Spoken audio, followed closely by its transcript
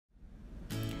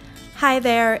Hi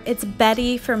there, it's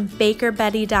Betty from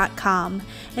BakerBettie.com,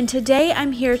 and today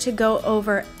I'm here to go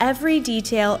over every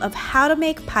detail of how to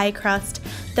make pie crust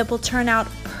that will turn out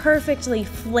perfectly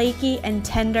flaky and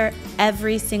tender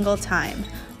every single time.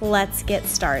 Let's get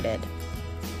started.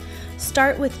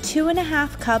 Start with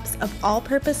 2½ cups of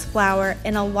all-purpose flour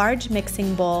in a large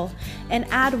mixing bowl and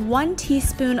add 1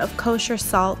 teaspoon of kosher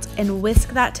salt and whisk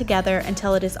that together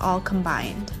until it is all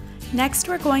combined. Next,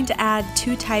 we're going to add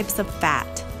 2 types of fat.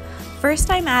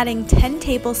 First, I'm adding 10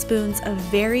 tablespoons of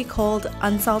very cold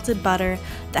unsalted butter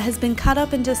that has been cut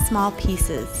up into small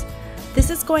pieces. This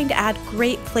is going to add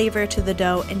great flavor to the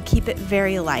dough and keep it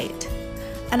very light.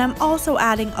 And I'm also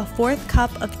adding a 1/4 cup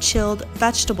of chilled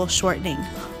vegetable shortening,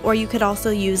 or you could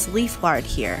also use leaf lard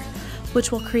here,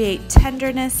 which will create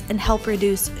tenderness and help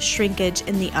reduce shrinkage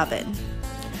in the oven.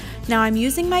 Now I'm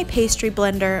using my pastry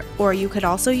blender, or you could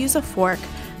also use a fork,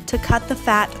 to cut the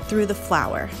fat through the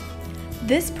flour.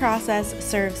 This process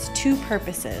serves 2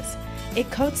 purposes.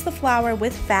 It coats the flour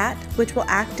with fat, which will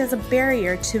act as a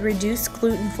barrier to reduce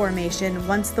gluten formation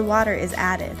once the water is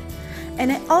added.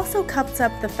 And it also cups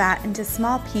up the fat into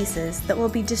small pieces that will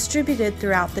be distributed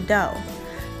throughout the dough.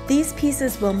 These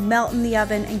pieces will melt in the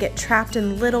oven and get trapped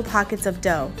in little pockets of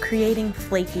dough, creating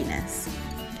flakiness.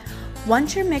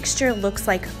 Once your mixture looks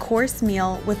like a coarse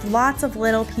meal with lots of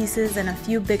little pieces and a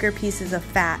few bigger pieces of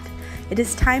fat, it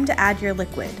is time to add your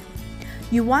liquid.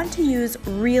 You want to use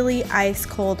really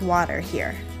ice-cold water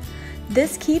here.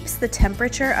 This keeps the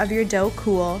temperature of your dough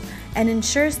cool and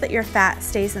ensures that your fat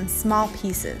stays in small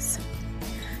pieces.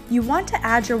 You want to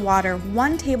add your water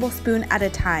 1 tablespoon at a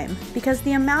time because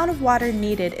the amount of water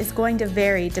needed is going to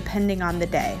vary depending on the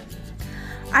day.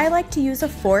 I like to use a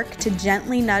fork to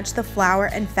gently nudge the flour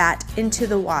and fat into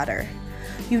the water.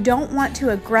 You don't want to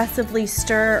aggressively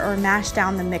stir or mash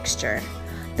down the mixture.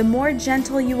 The more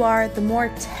gentle you are, the more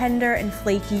tender and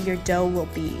flaky your dough will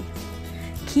be.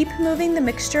 Keep moving the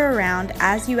mixture around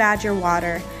as you add your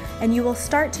water, and you will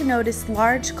start to notice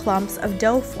large clumps of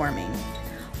dough forming.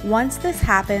 Once this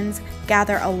happens,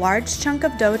 gather a large chunk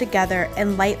of dough together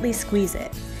and lightly squeeze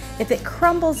it. If it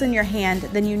crumbles in your hand,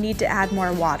 then you need to add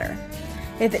more water.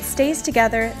 If it stays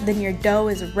together, then your dough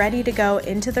is ready to go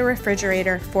into the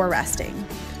refrigerator for resting.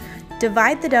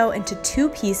 Divide the dough into 2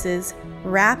 pieces,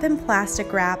 wrap in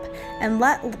plastic wrap, and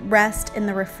let rest in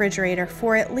the refrigerator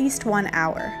for at least 1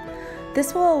 hour.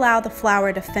 This will allow the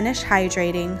flour to finish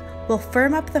hydrating, will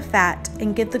firm up the fat,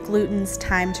 and give the glutens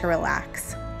time to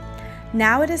relax.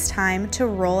 Now it is time to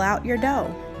roll out your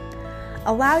dough.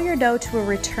 Allow your dough to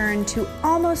return to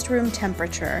almost room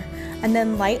temperature, and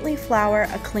then lightly flour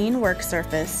a clean work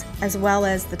surface, as well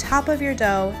as the top of your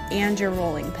dough and your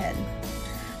rolling pin.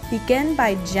 Begin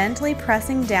by gently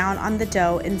pressing down on the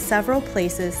dough in several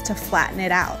places to flatten it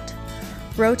out.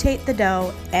 Rotate the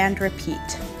dough and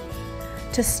repeat.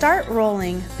 To start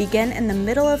rolling, begin in the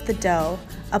middle of the dough,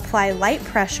 apply light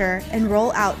pressure, and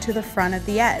roll out to the front of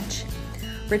the edge.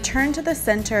 Return to the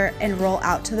center and roll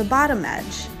out to the bottom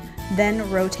edge.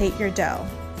 Then rotate your dough.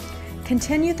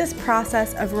 Continue this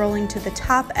process of rolling to the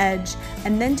top edge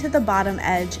and then to the bottom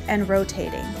edge and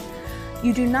rotating.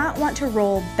 You do not want to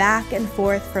roll back and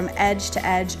forth from edge to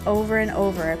edge over and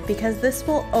over because this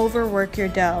will overwork your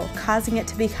dough, causing it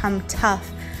to become tough,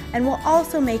 and will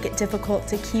also make it difficult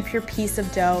to keep your piece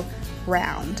of dough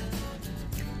round.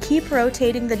 Keep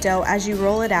rotating the dough as you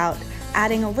roll it out,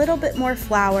 adding a little bit more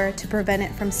flour to prevent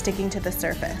it from sticking to the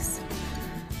surface.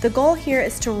 The goal here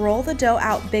is to roll the dough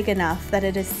out big enough that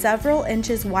it is several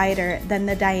inches wider than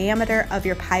the diameter of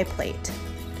your pie plate.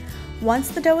 Once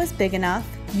the dough is big enough,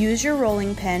 use your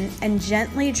rolling pin and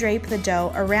gently drape the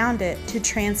dough around it to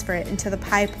transfer it into the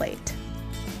pie plate.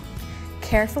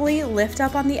 Carefully lift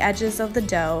up on the edges of the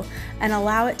dough and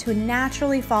allow it to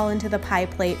naturally fall into the pie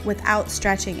plate without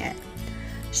stretching it.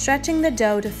 Stretching the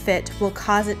dough to fit will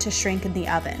cause it to shrink in the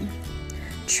oven.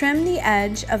 Trim the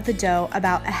edge of the dough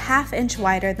about a 1/2 inch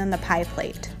wider than the pie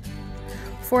plate.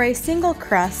 For a single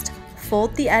crust,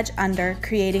 fold the edge under,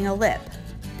 creating a lip.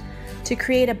 To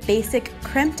create a basic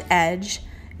crimped edge,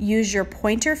 use your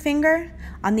pointer finger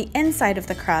on the inside of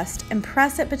the crust and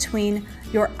press it between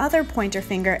your other pointer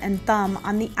finger and thumb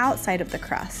on the outside of the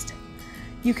crust.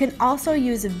 You can also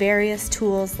use various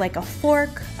tools like a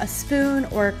fork, a spoon,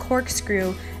 or a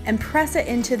corkscrew and press it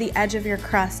into the edge of your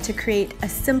crust to create a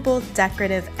simple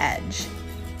decorative edge.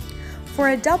 For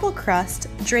a double crust,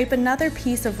 drape another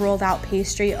piece of rolled out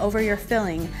pastry over your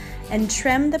filling and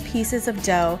trim the pieces of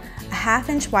dough a 1/2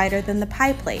 inch wider than the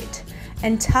pie plate,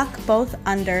 and tuck both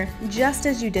under just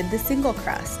as you did the single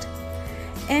crust.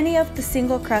 Any of the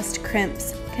single crust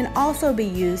crimps can also be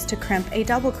used to crimp a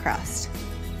double crust.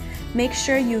 Make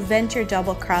sure you vent your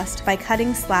double crust by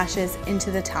cutting slashes into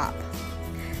the top.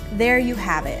 There you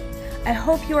have it. I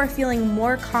hope you are feeling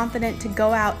more confident to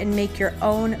go out and make your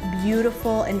own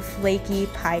beautiful and flaky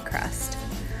pie crust.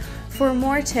 For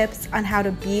more tips on how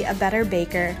to be a better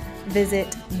baker,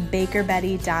 visit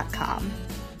bakerbettie.com.